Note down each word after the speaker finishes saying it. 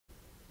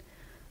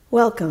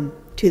Welcome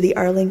to the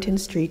Arlington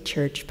Street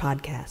Church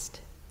podcast.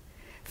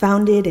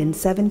 Founded in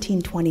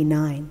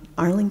 1729,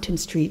 Arlington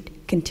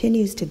Street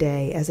continues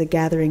today as a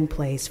gathering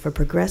place for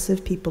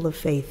progressive people of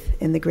faith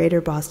in the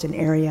greater Boston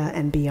area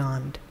and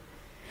beyond.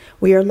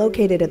 We are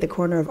located at the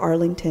corner of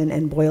Arlington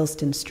and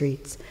Boylston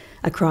Streets,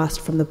 across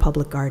from the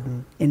Public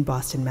Garden in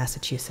Boston,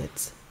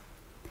 Massachusetts.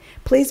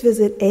 Please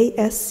visit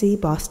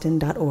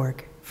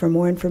ascboston.org for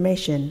more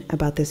information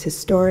about this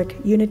historic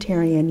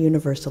Unitarian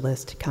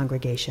Universalist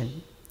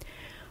congregation.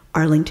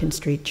 Arlington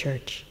Street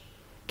Church,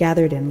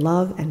 gathered in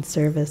love and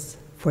service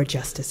for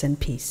justice and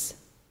peace.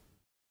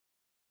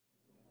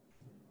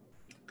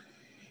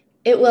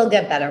 It will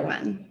get better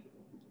when.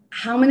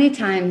 How many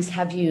times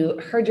have you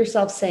heard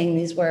yourself saying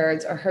these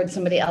words or heard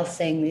somebody else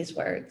saying these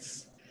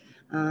words?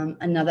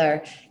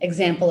 Another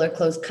example or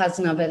close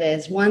cousin of it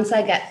is, once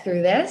I get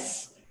through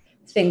this,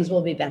 things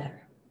will be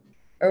better.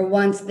 Or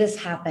once this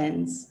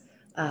happens,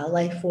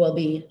 life will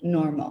be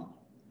normal.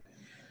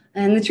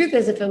 And the truth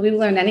is, if we've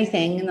learned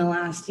anything in the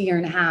last year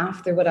and a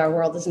half through what our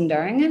world is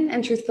enduring,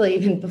 and truthfully,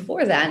 even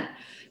before that,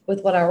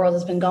 with what our world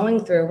has been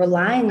going through,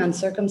 relying on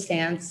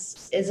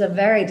circumstance is a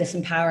very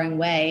disempowering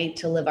way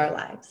to live our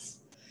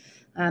lives.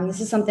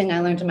 This is something I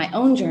learned in my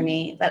own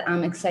journey that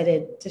I'm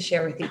excited to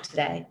share with you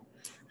today.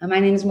 My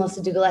name is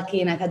Melissa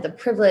Dugalecki, and I've had the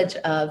privilege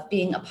of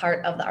being a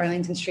part of the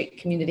Arlington Street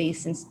community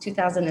since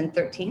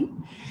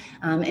 2013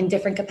 in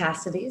different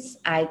capacities.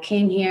 I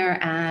came here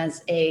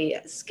as a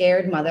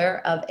scared mother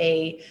of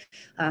a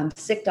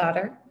sick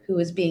daughter who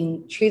was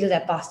being treated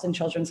at Boston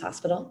Children's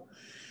Hospital.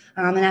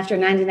 And after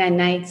 99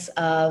 nights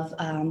of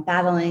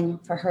battling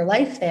for her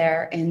life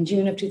there, in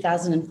June of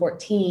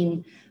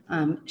 2014,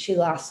 she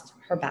lost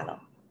her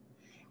battle.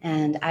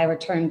 And I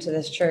returned to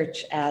this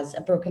church as a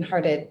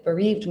brokenhearted,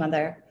 bereaved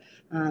mother,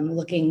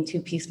 looking to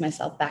piece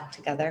myself back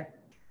together.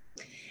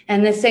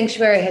 And this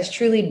sanctuary has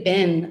truly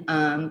been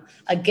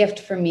a gift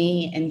for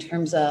me in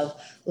terms of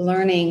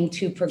learning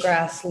to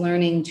progress,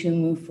 learning to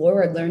move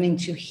forward, learning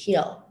to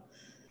heal.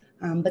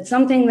 But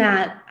something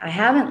that I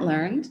haven't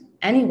learned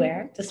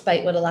anywhere,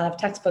 despite what a lot of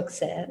textbooks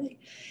say,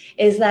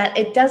 is that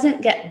it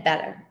doesn't get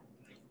better.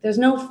 There's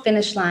no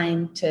finish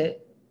line to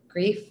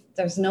grief.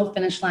 There's no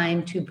finish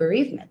line to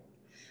bereavement.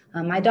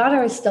 My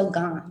daughter is still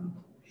gone.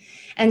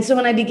 And so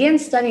when I began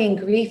studying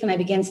grief and I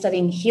began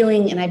studying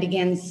healing and I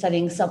began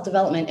studying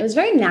self-development, it was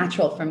very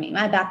natural for me.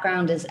 My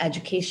background is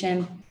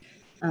education.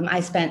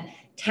 I spent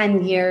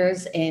 10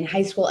 years in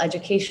high school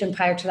education.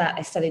 Prior to that,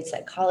 I studied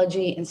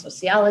psychology and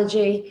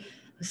sociology.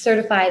 I was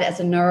certified as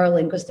a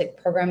neuro-linguistic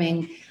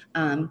programming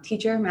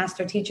teacher,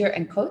 master teacher,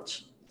 and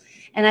coach.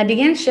 And I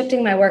began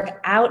shifting my work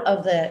out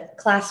of the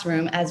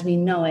classroom as we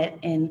know it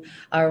in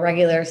our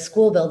regular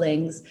school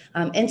buildings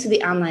into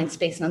the online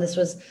space. Now, this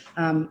was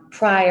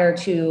prior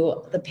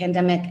to the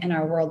pandemic and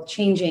our world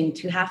changing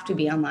to have to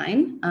be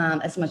online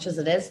as much as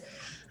it is.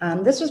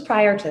 This was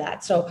prior to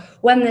that. So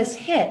when this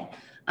hit,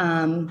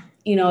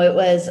 it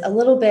was a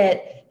little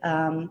bit,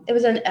 it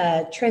was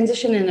a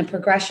transition and a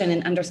progression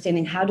in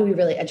understanding how do we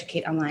really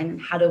educate online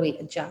and how do we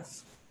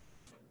adjust.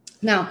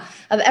 Now,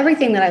 of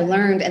everything that I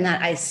learned and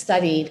that I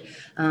studied,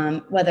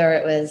 whether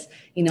it was,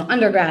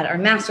 undergrad or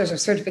master's or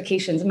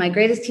certifications, my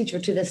greatest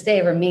teacher to this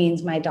day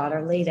remains my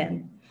daughter,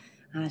 Layden.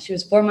 She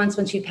was 4 months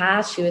when she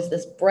passed. She was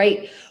this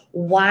bright,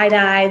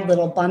 wide-eyed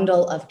little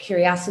bundle of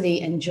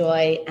curiosity and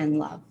joy and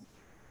love.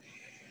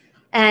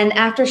 And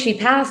after she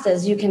passed,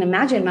 as you can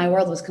imagine, my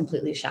world was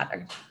completely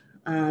shattered.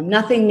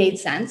 Nothing made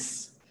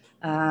sense.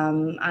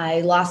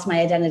 I lost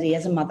my identity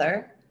as a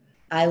mother.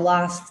 I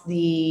lost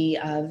the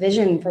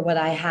vision for what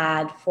I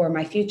had for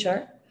my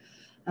future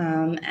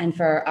and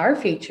for our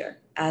future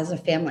as a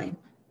family.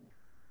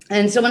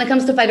 And so when it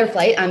comes to fight or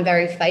flight, I'm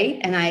very fight.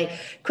 And I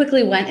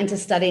quickly went into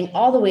studying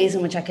all the ways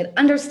in which I could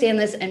understand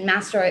this and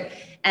master it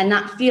and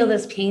not feel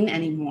this pain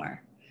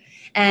anymore.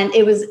 And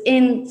it was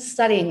in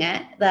studying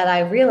it that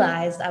I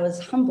realized I was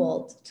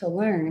humbled to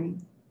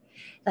learn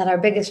that our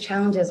biggest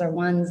challenges are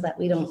ones that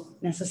we don't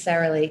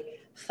necessarily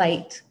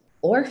fight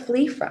or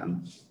flee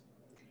from,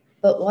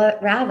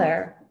 but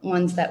rather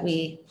ones that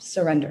we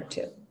surrender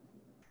to.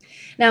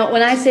 Now,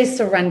 when I say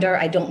surrender,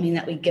 I don't mean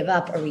that we give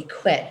up or we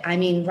quit. I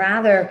mean,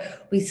 rather,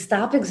 we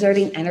stop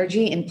exerting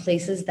energy in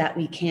places that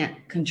we can't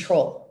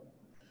control.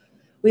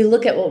 We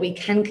look at what we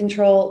can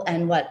control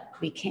and what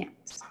we can't.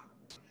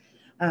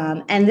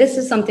 And this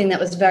is something that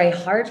was very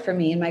hard for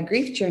me in my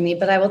grief journey,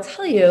 but I will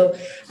tell you,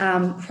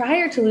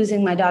 prior to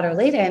losing my daughter,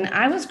 Layden,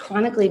 I was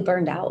chronically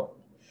burned out.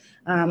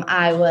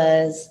 I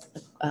was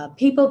a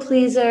people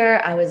pleaser.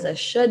 I was a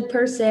should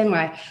person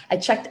where I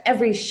checked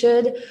every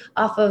should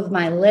off of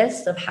my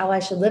list of how I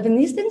should live. And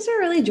these things are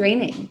really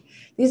draining.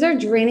 These are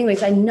draining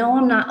ways. I know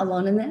I'm not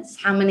alone in this.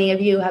 How many of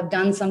you have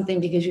done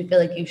something because you feel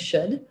like you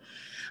should,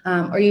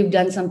 or you've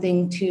done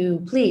something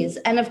to please?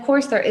 And of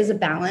course, there is a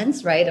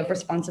balance, right, of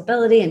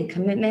responsibility and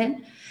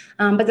commitment.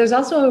 But there's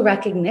also a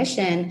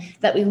recognition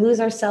that we lose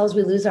ourselves,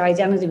 we lose our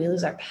identity, we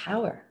lose our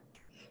power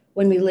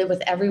when we live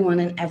with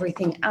everyone and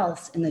everything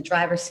else in the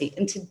driver's seat.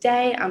 And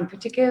today I'm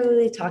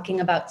particularly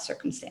talking about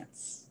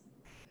circumstance.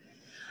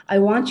 I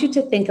want you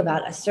to think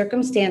about a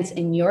circumstance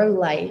in your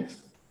life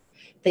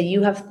that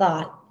you have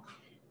thought,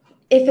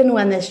 if and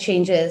when this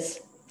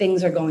changes,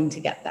 things are going to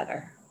get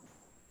better.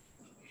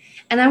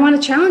 And I want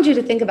to challenge you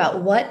to think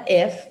about what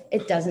if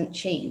it doesn't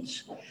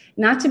change?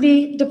 Not to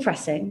be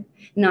depressing,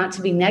 not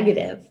to be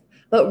negative,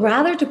 but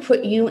rather to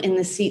put you in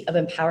the seat of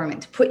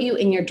empowerment, to put you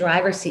in your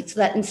driver's seat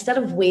so that instead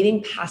of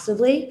waiting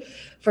passively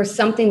for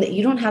something that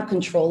you don't have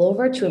control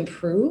over to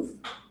improve,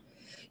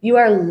 you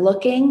are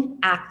looking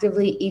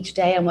actively each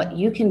day on what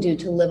you can do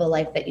to live a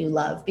life that you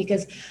love.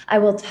 Because I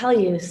will tell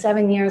you,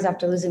 7 years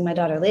after losing my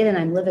daughter, Layden,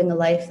 I'm living a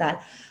life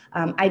that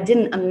I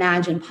didn't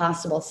imagine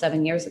possible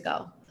 7 years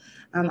ago.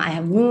 I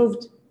have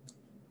moved.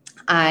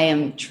 I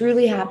am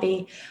truly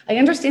happy. I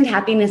understand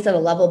happiness at a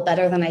level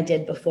better than I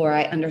did before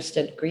I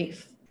understood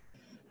grief.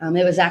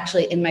 It was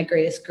actually in my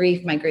greatest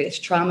grief, my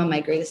greatest trauma,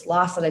 my greatest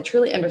loss that I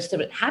truly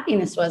understood what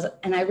happiness was.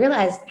 And I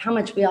realized how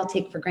much we all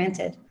take for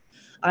granted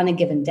on a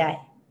given day.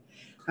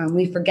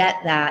 We forget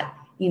that,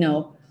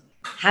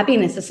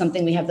 happiness is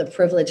something we have the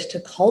privilege to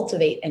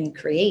cultivate and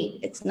create.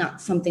 It's not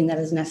something that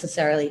is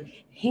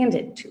necessarily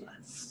handed to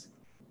us.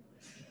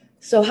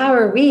 So how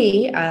are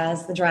we,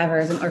 as the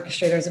drivers and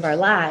orchestrators of our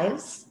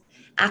lives,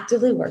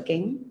 actively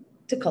working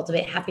to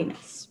cultivate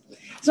happiness?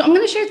 So I'm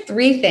going to share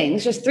 3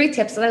 things, just 3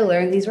 tips that I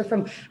learned. These were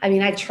from,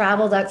 I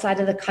traveled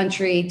outside of the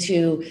country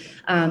to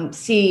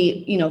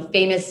see,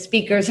 famous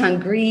speakers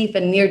on grief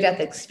and near-death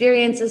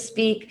experiences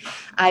speak.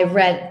 I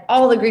read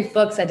all the grief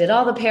books. I did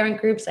all the parent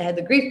groups. I had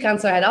the grief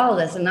counselor. I had all of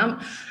this. And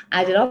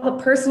I did all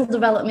the personal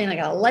development. I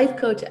got a life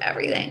coach,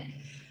 everything.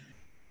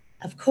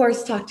 Of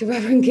course, talked to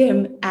Reverend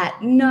Kim ad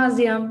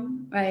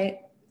nauseum, right?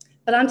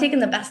 But I'm taking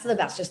the best of the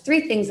best, just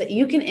 3 things that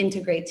you can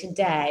integrate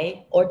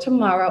today or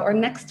tomorrow or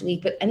next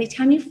week. But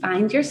anytime you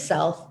find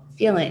yourself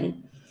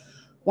feeling,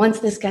 once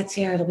this gets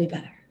here, it'll be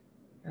better.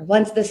 Or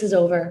once this is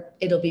over,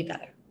 it'll be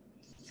better.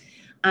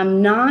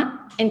 I'm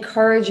not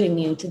encouraging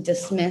you to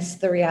dismiss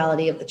the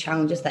reality of the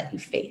challenges that you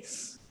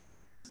face.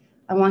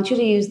 I want you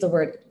to use the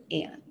word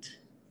and.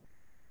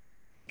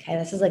 Okay,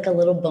 this is like a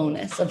little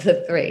bonus of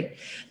the 3.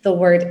 The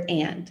word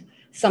and.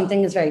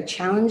 Something is very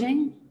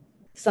challenging.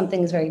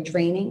 Something is very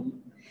draining.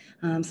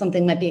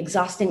 Something might be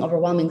exhausting,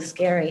 overwhelming,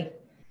 scary.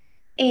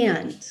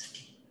 And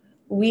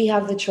we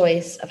have the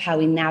choice of how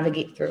we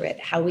navigate through it,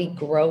 how we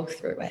grow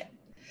through it.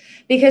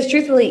 Because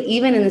truthfully,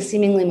 even in the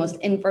seemingly most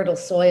infertile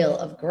soil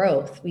of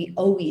growth, we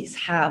always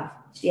have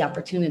the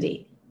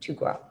opportunity to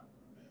grow.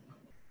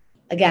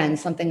 Again,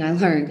 something I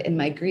learned in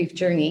my grief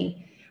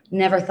journey.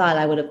 Never thought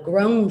I would have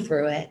grown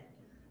through it.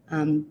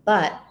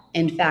 But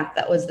in fact,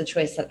 that was the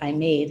choice that I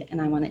made.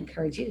 And I want to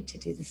encourage you to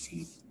do the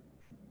same.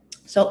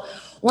 So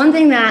one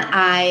thing that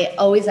I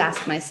always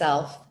ask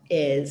myself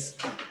is,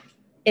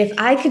 if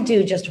I could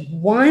do just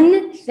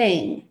one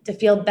thing to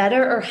feel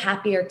better or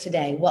happier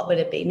today, what would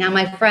it be? Now,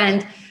 my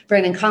friend,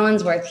 Brandon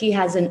Collinsworth, he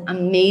has an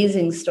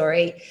amazing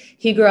story.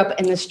 He grew up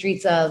in the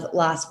streets of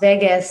Las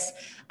Vegas,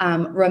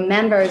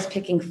 remembers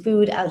picking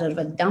food out of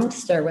a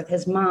dumpster with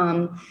his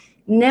mom,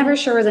 never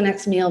sure where the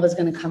next meal was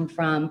going to come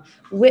from,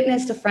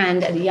 witnessed a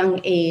friend at a young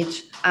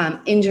age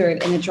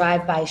injured in a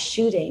drive-by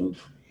shooting,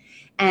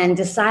 and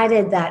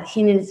decided that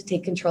he needed to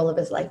take control of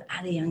his life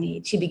at a young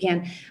age. He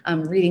began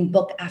reading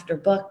book after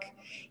book.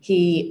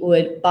 He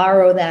would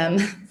borrow them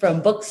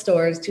from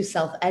bookstores to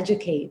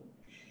self-educate.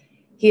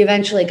 He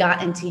eventually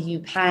got into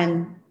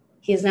UPenn.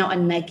 He is now a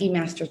Nike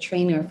master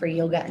trainer for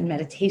yoga and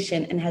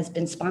meditation and has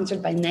been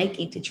sponsored by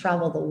Nike to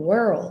travel the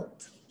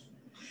world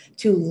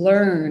to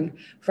learn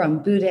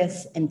from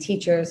Buddhists and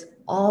teachers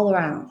all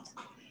around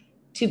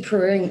to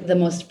bring the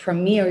most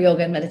premier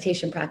yoga and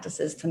meditation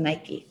practices to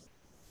Nike.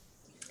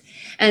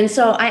 And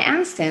so I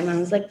asked him, I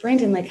was like,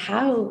 Brandon,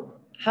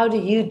 how do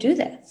you do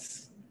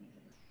this?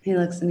 He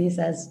looks and he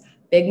says,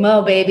 Big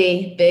Mo,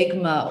 baby, Big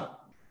Mo.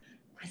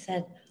 I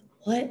said,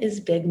 what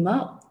is Big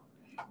Mo?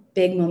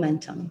 Big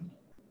momentum.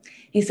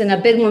 He said, now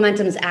big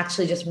momentum is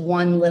actually just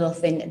one little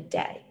thing a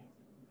day.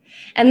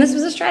 And this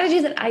was a strategy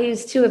that I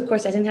used too. Of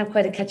course, I didn't have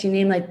quite a catchy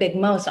name like Big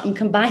Mo, so I'm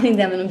combining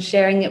them and I'm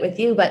sharing it with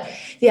you. But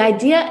the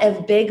idea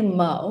of Big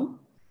Mo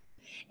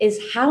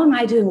is, how am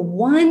I doing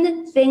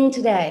one thing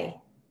today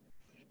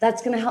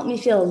that's going to help me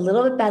feel a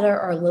little bit better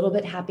or a little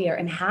bit happier?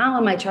 And how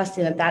am I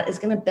trusting that that is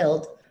going to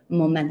build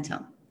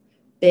momentum?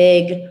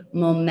 Big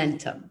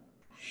momentum.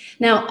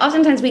 Now,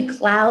 oftentimes we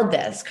cloud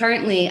this.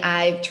 Currently,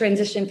 I've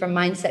transitioned from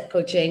mindset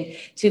coaching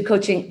to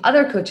coaching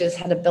other coaches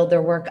how to build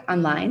their work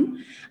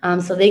online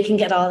so they can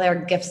get all their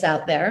gifts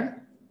out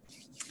there.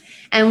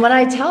 And what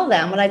I tell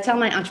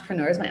my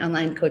entrepreneurs, my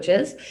online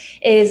coaches,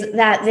 is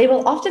that they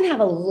will often have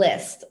a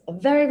list, a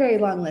very, very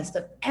long list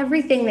of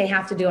everything they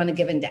have to do on a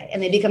given day.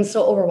 And they become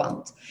so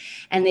overwhelmed.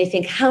 And they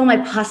think, how am I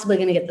possibly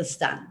going to get this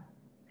done?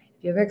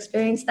 Have you ever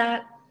experienced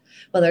that?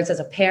 Whether it's as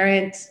a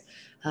parent,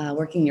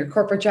 working your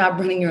corporate job,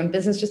 running your own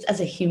business, just as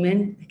a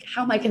human, like,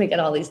 how am I going to get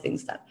all these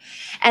things done?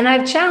 And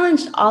I've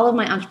challenged all of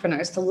my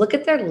entrepreneurs to look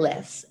at their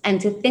lists and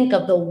to think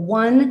of the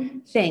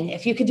one thing.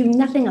 If you could do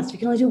nothing else, you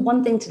can only do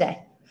one thing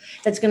today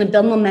that's going to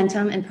build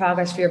momentum and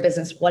progress for your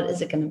business. What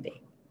is it going to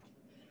be?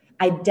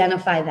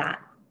 Identify that.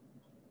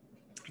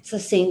 It's the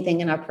same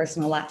thing in our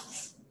personal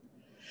lives.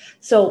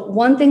 So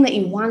one thing that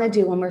you want to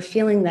do when we're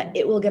feeling that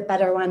it will get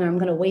better when, or I'm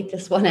going to wait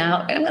this one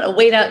out, I'm going to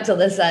wait out until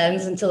this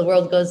ends, until the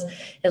world goes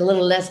a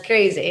little less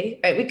crazy,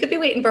 right? We could be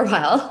waiting for a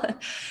while,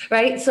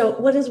 right? So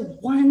what is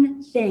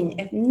one thing,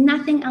 if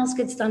nothing else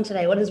gets done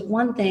today, what is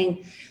one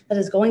thing that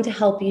is going to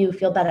help you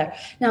feel better?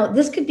 Now,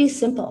 this could be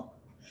simple.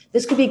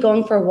 This could be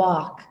going for a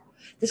walk.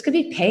 This could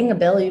be paying a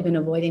bill you've been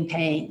avoiding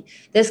paying.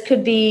 This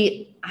could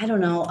be,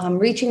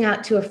 reaching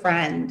out to a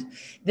friend.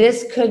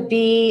 This could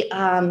be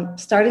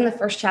starting the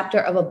first chapter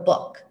of a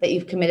book that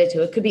you've committed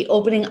to. It could be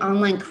opening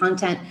online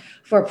content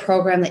for a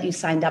program that you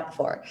signed up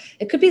for.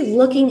 It could be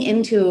looking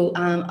into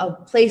a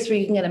place where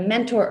you can get a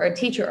mentor or a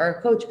teacher or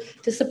a coach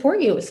to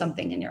support you with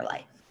something in your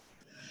life.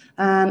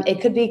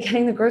 It could be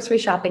getting the grocery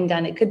shopping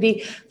done. It could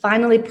be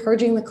finally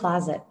purging the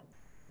closet,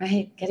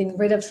 right? Getting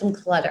rid of some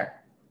clutter.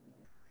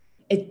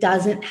 It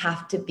doesn't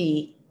have to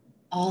be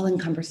all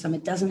encompassing.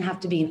 It doesn't have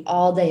to be an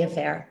all-day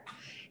affair.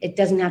 It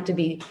doesn't have to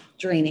be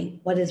draining.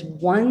 What is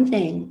one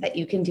thing that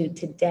you can do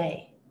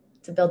today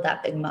to build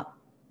that big moat?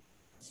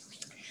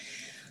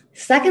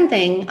 Second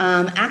thing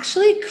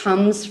actually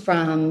comes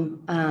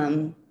from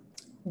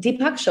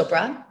Deepak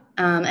Chopra,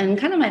 and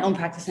kind of my own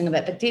practicing of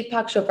it. But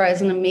Deepak Chopra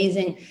is an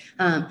amazing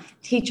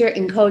teacher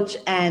and coach,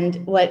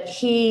 and what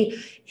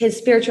his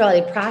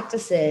spirituality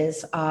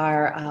practices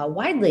are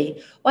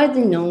widely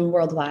known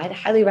worldwide. I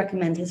highly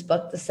recommend his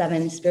book, The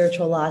 7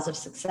 Spiritual Laws of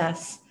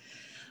Success.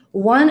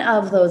 One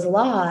of those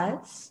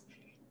laws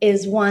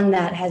is one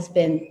that has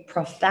been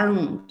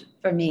profound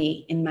for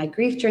me in my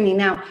grief journey.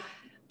 Now,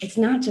 it's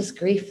not just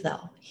grief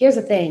though. Here's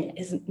the thing,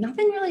 is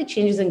nothing really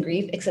changes in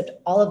grief except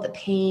all of the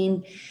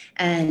pain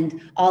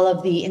and all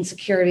of the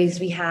insecurities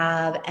we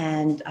have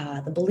and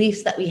the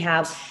beliefs that we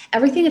have.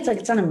 Everything, it's like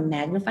it's on a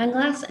magnifying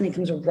glass and it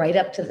comes right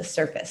up to the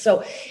surface.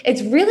 So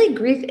it's really,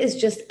 grief is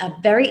just a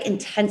very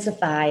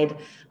intensified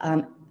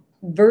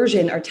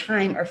version or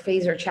time or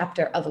phase or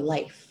chapter of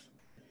life,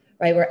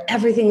 right? Where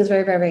everything is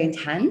very, very, very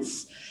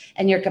intense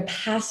and your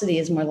capacity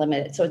is more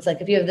limited. So it's like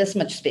if you have this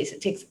much space,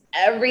 it takes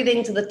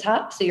everything to the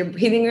top. So your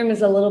breathing room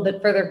is a little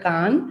bit further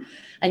gone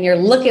and you're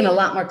looking a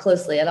lot more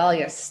closely at all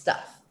your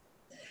stuff,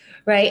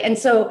 right? And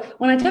so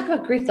when I talk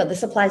about grief, though,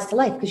 this applies to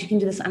life because you can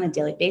do this on a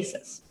daily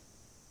basis.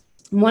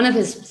 One of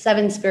his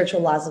 7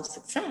 spiritual laws of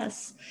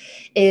success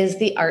is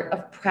the art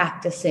of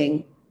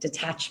practicing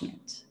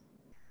detachment.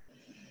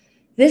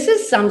 This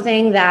is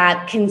something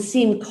that can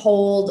seem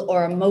cold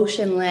or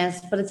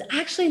emotionless, but it's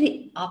actually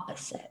the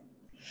opposite.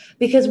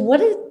 Because what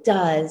it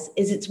does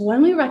is it's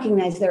when we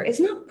recognize there is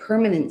no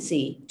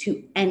permanency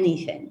to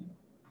anything.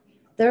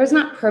 There is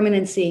not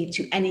permanency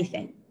to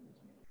anything.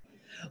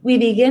 We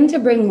begin to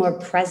bring more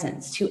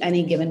presence to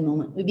any given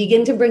moment. We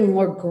begin to bring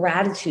more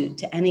gratitude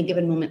to any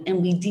given moment,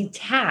 and we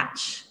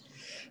detach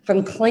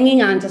from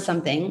clinging on to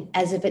something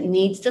as if it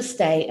needs to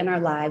stay in our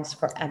lives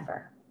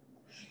forever.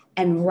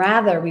 And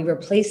rather, we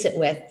replace it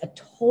with a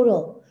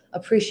total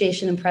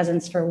appreciation and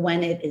presence for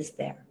when it is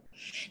there.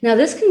 Now,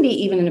 this can be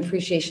even an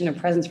appreciation or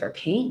presence for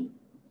pain,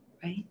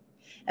 right?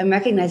 And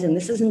recognizing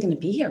this isn't going to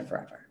be here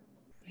forever,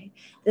 right?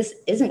 This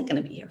isn't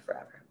going to be here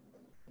forever.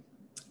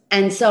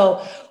 And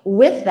so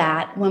with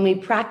that, when we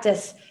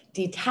practice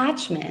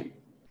detachment,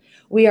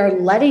 we are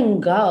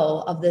letting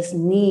go of this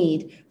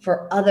need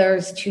for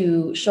others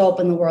to show up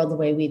in the world the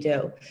way we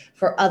do,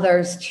 for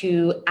others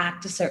to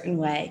act a certain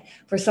way,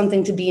 for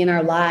something to be in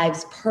our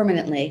lives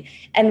permanently.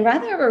 And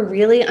rather, we're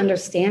really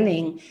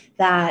understanding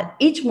that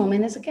each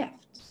moment is a gift.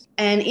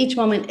 And each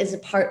moment is a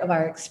part of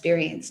our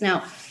experience.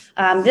 Now,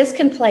 this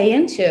can play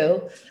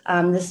into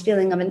this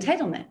feeling of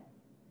entitlement,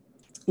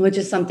 which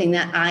is something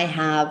that I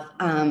have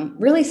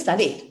really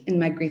studied in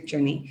my grief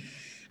journey.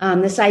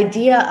 This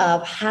idea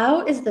of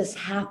how is this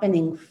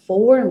happening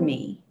for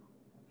me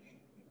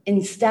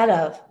instead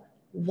of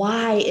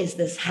why is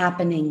this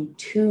happening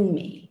to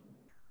me?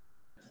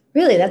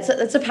 Really, that's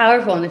a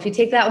powerful one. If you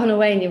take that one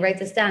away and you write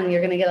this down,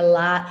 you're going to get a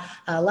lot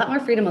more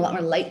freedom, a lot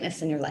more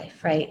lightness in your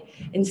life, right?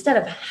 Instead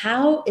of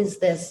how is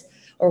this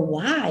or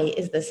why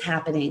is this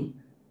happening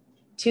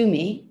to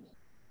me?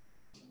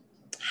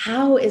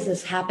 How is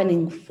this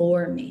happening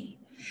for me?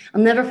 I'll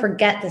never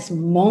forget this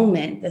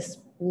moment, this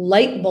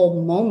light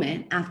bulb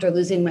moment after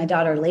losing my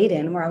daughter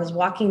Layden, where I was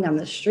walking down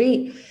the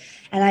street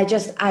and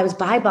I was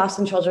by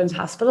Boston Children's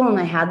Hospital and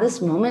I had this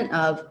moment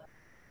of,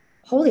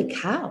 holy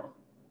cow.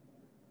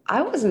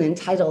 I wasn't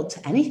entitled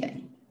to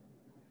anything.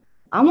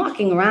 I'm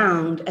walking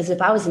around as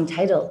if I was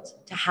entitled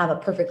to have a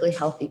perfectly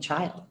healthy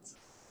child.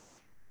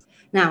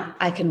 Now,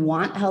 I can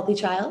want a healthy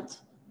child.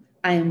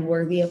 I am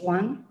worthy of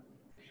one.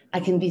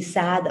 I can be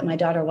sad that my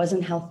daughter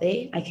wasn't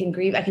healthy. I can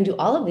grieve. I can do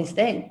all of these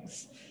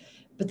things.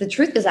 But the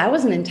truth is I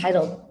wasn't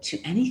entitled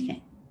to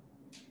anything.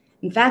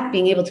 In fact,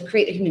 being able to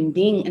create a human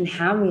being and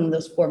having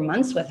those 4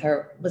 months with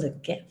her was a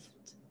gift.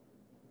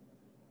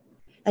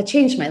 That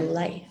changed my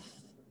life.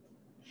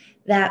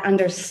 That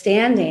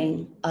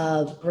understanding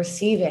of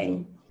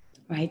receiving,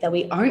 right? That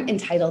we aren't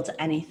entitled to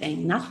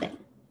anything, nothing.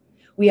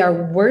 We are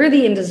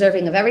worthy and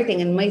deserving of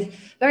everything. And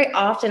very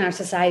often our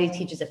society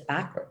teaches it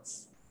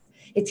backwards.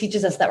 It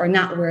teaches us that we're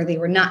not worthy,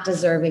 we're not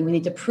deserving. We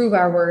need to prove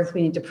our worth.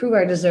 We need to prove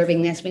our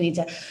deservingness. We need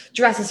to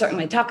dress a certain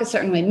way, talk a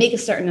certain way, make a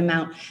certain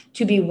amount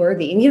to be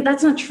worthy. And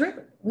that's not true.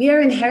 We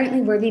are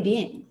inherently worthy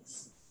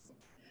beings,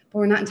 but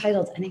we're not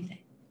entitled to anything.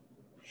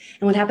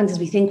 And what happens is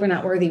we think we're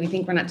not worthy, we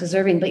think we're not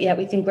deserving, but yet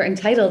we think we're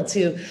entitled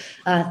to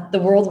the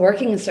world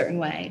working a certain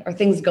way or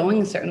things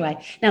going a certain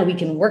way. Now, we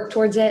can work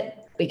towards it.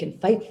 We can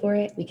fight for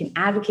it. We can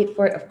advocate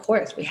for it. Of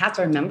course, we have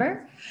to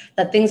remember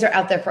that things are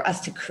out there for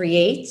us to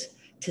create,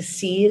 to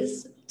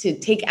seize, to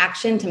take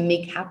action, to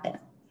make happen.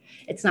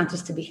 It's not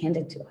just to be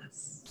handed to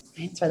us.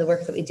 Right? That's why the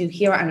work that we do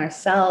here on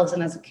ourselves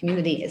and as a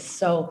community is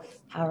so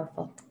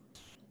powerful.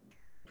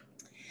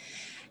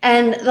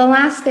 And the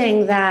last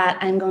thing that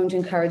I'm going to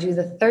encourage you,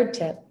 the third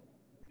tip,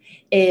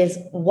 is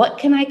what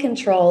can I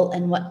control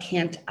and what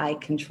can't I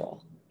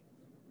control,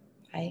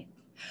 right?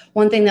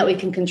 One thing that we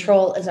can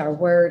control is our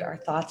word, our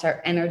thoughts,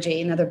 our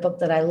energy. Another book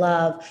that I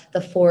love,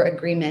 The 4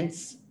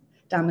 Agreements,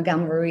 Don Miguel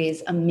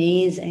Ruiz,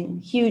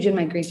 amazing, huge in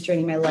my grief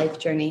journey, my life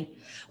journey.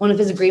 One of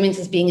his agreements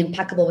is being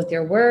impeccable with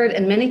your word,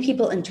 and many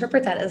people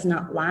interpret that as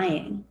not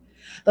lying.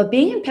 But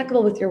being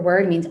impeccable with your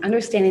word means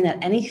understanding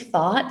that any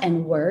thought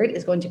and word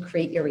is going to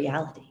create your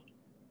reality.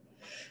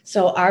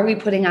 So are we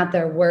putting out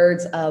there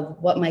words of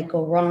what might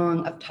go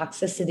wrong, of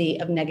toxicity,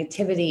 of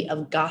negativity,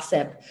 of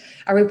gossip?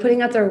 Are we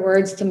putting out there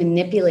words to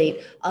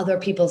manipulate other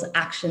people's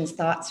actions,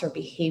 thoughts, or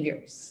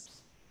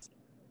behaviors?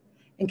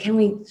 And can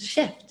we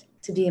shift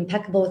to be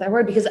impeccable with our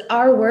word? Because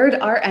our word,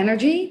 our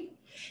energy,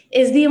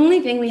 is the only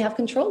thing we have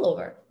control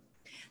over.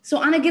 So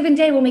on a given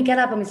day, when we get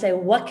up and we say,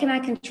 what can I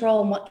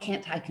control and what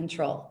can't I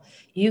control?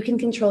 You can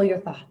control your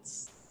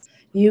thoughts.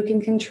 You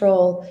can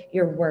control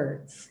your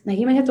words. Now,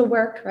 you might have to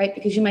work, right?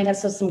 Because you might have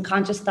some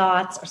conscious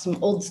thoughts or some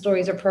old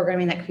stories or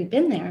programming that creep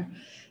in there.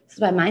 This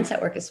is why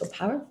mindset work is so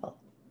powerful.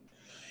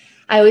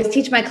 I always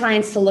teach my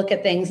clients to look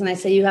at things and I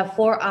say, you have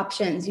 4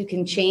 options. You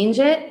can change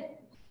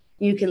it,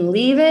 you can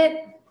leave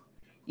it,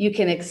 you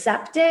can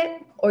accept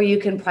it, or you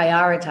can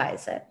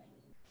prioritize it.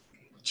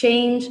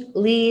 Change,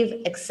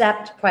 leave,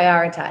 accept,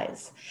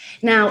 prioritize.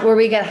 Now, where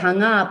we get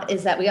hung up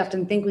is that we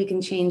often think we can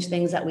change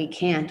things that we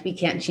can't. We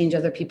can't change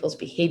other people's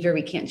behavior.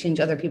 We can't change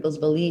other people's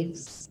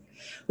beliefs.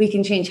 We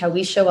can change how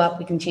we show up.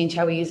 We can change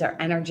how we use our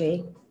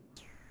energy.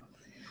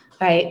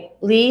 Right?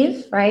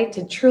 Leave, right?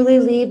 To truly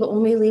leave. But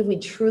when we leave, we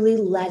truly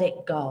let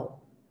it go.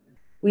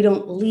 We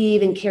don't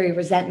leave and carry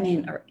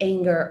resentment or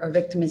anger or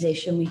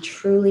victimization. We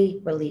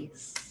truly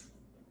release.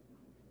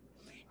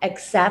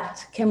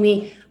 Accept. Can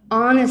we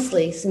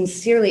honestly,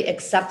 sincerely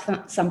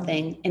accept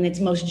something in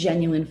its most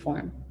genuine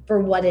form for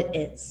what it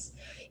is?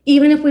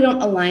 Even if we don't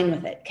align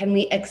with it, can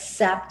we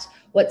accept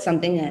what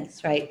something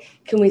is, right?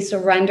 Can we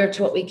surrender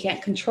to what we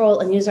can't control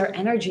and use our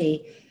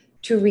energy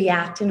to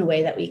react in a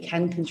way that we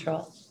can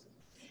control?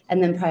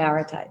 And then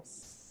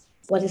prioritize.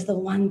 What is the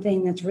one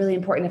thing that's really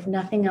important, if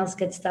nothing else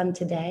gets done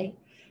today,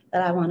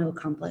 that I want to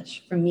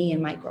accomplish for me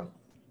and my growth?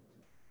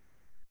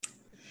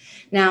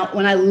 Now,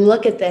 when I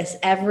look at this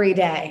every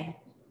day,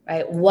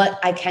 right, what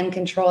I can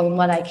control and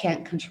what I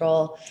can't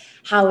control,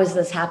 how is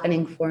this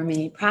happening for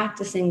me?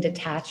 Practicing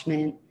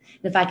detachment.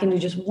 And if I can do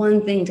just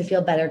one thing to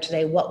feel better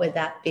today, what would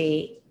that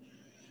be?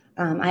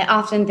 I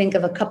often think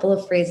of a couple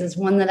of phrases,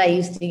 one that I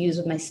used to use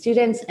with my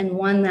students and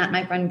one that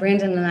my friend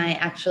Brandon and I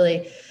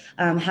actually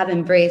have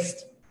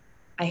embraced.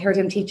 I heard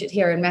him teach it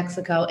here in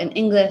Mexico in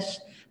English.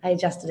 I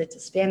adjusted it to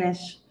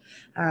Spanish,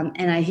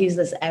 and I use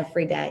this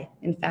every day.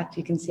 In fact,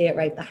 you can see it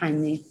right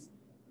behind me.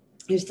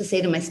 I used to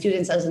say to my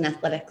students, I was in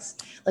athletics,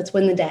 let's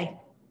win the day.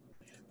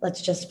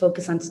 Let's just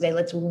focus on today.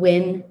 Let's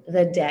win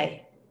the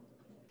day.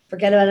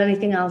 Forget about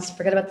anything else.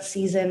 Forget about the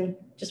season.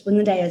 Just win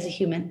the day as a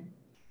human.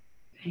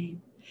 Right?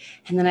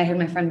 And then I heard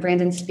my friend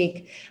Brandon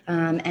speak,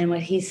 and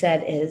what he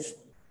said is,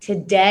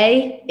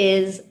 today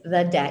is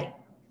the day.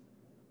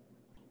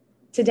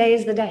 Today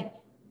is the day.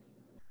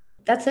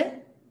 That's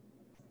it.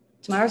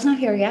 Tomorrow's not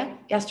here yet.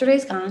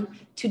 Yesterday's gone.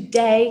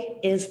 Today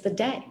is the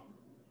day.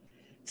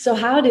 So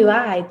how do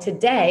I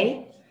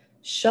today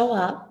show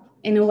up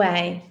in a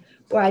way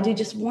where I do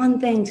just one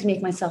thing to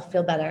make myself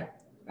feel better,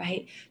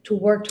 right? To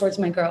work towards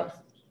my growth.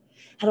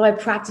 How do I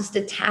practice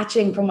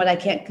detaching from what I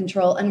can't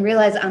control and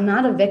realize I'm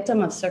not a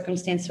victim of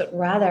circumstance, but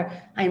rather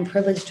I am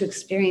privileged to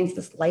experience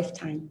this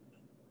lifetime.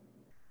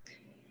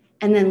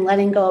 And then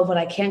letting go of what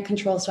I can't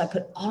control, so I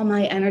put all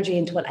my energy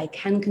into what I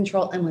can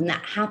control. And when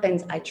that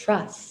happens, I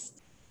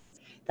trust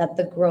that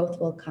the growth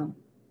will come.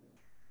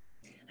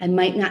 I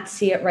might not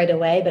see it right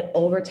away, but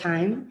over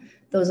time,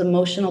 those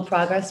emotional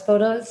progress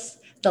photos,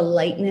 the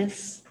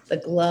lightness, the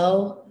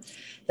glow,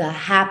 the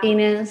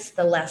happiness,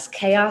 the less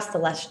chaos, the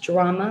less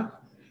drama,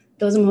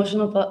 those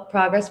emotional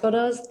progress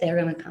photos, they're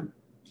going to come.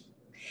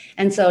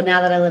 And so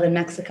now that I live in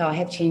Mexico, I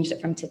have changed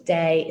it from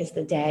today is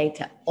the day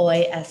to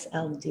hoy es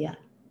el día.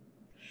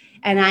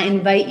 And I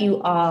invite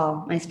you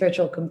all, my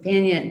spiritual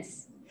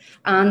companions,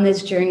 on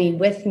this journey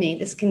with me,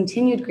 this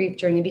continued grief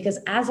journey, because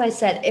as I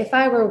said, if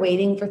I were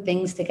waiting for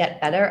things to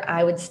get better,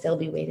 I would still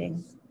be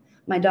waiting.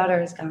 My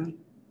daughter is gone.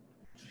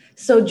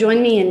 So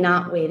join me in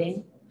not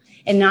waiting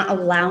and not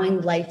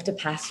allowing life to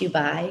pass you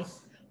by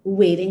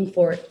waiting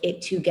for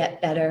it to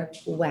get better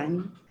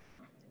when,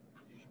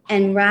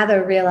 and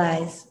rather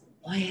realize,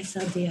 oye es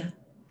el día.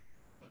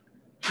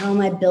 How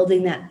am I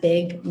building that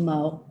big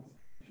mo?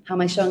 How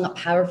am I showing up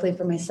powerfully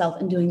for myself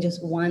and doing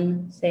just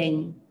one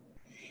thing?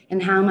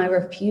 And how am I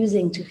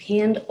refusing to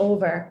hand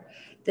over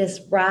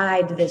this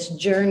ride, this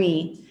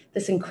journey,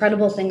 this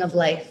incredible thing of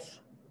life?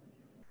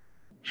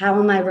 How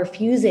am I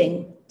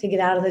refusing to get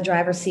out of the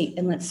driver's seat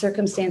and let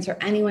circumstance or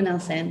anyone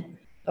else in,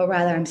 but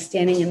rather I'm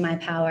standing in my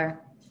power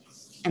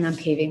and I'm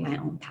paving my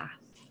own path?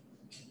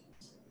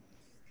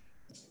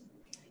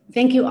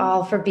 Thank you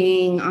all for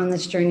being on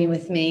this journey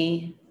with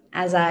me.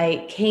 As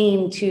I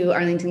came to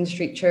Arlington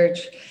Street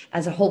Church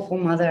as a hopeful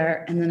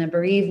mother and then a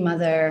bereaved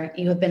mother,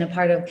 you have been a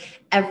part of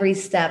every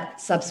step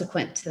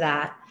subsequent to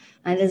that.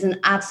 And it is an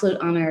absolute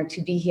honor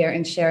to be here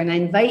and share. And I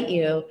invite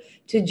you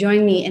to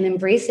join me in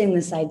embracing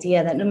this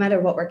idea that no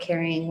matter what we're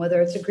carrying, whether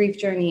it's a grief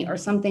journey or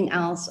something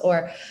else,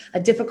 or a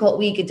difficult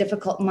week, a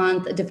difficult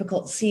month, a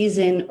difficult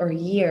season or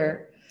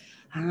year,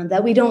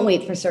 that we don't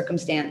wait for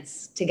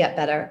circumstance to get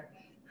better,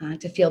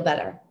 to feel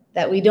better.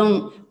 That we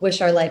don't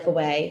wish our life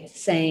away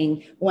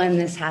saying, when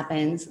this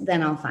happens,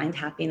 then I'll find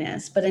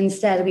happiness. But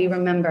instead, we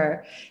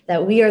remember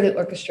that we are the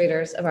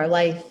orchestrators of our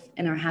life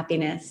and our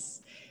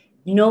happiness.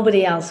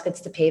 Nobody else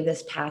gets to pave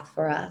this path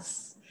for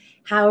us.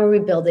 How are we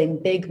building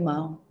Big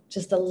Mo,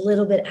 just a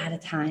little bit at a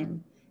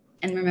time,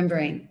 and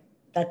remembering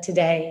that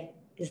today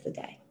is the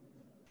day.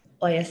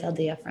 Hoy es el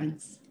día,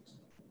 friends.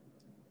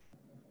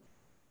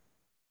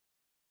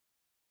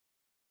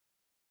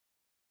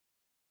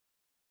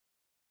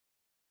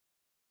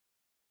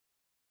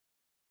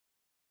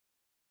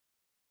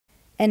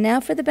 And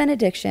now for the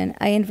benediction,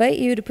 I invite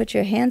you to put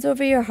your hands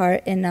over your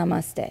heart in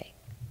Namaste.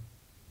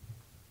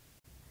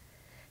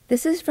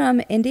 This is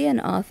from Indian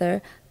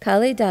author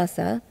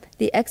Kalidasa,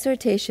 The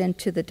Exhortation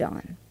to the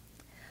Dawn.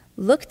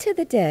 Look to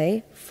the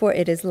day, for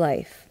it is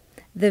life,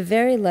 the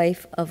very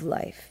life of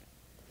life.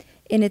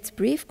 In its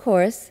brief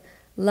course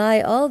lie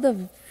all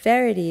the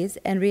verities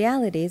and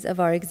realities of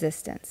our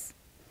existence.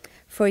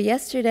 For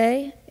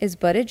yesterday is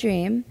but a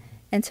dream,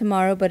 and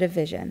tomorrow but a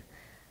vision.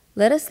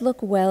 Let us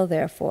look well,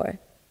 therefore,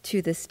 to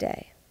this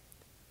day.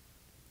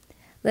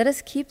 Let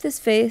us keep this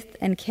faith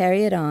and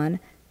carry it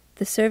on.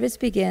 The service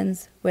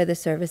begins where the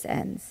service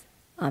ends.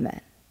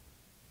 Amen.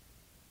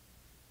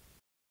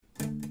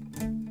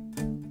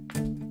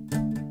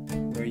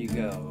 Where you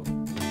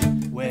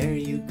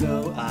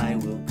go, I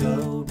will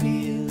go,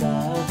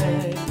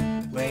 beloved.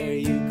 Where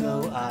you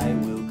go, I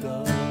will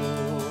go.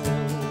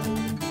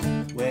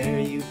 Where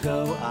you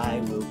go, I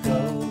will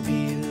go,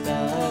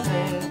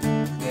 beloved.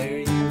 Where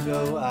you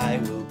go, I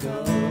will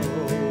go.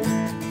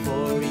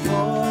 For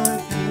your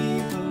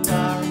people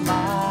are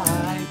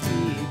my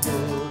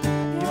people.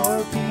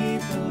 Your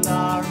people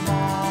are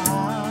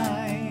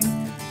mine.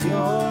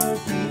 Your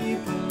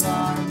people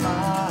are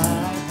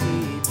my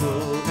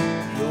people.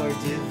 You're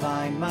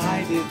divine,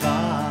 my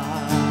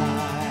divine.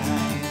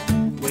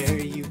 Where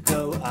you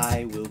go,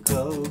 I will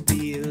go,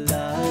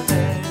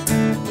 beloved.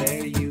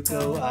 Where you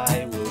go,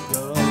 I will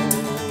go.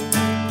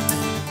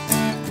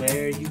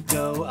 Where you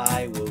go,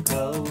 I will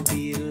go,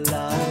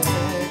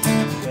 beloved.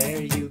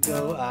 Where you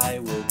go, I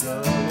will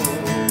go.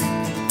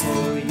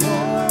 For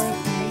your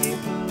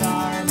people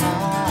are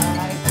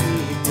my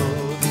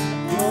people.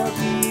 Your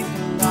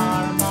people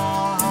are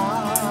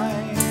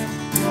mine.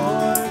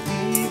 Your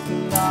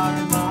people are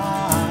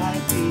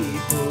my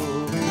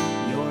people.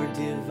 You're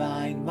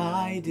divine,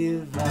 my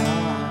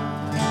divine.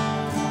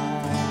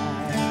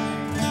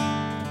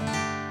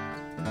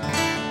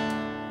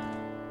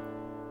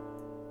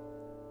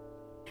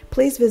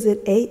 Please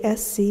visit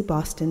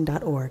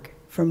ascboston.org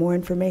for more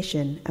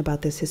information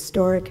about this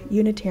historic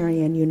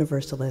Unitarian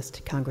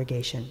Universalist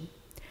congregation.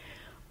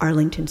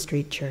 Arlington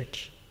Street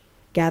Church,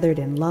 gathered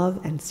in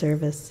love and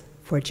service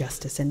for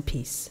justice and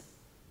peace.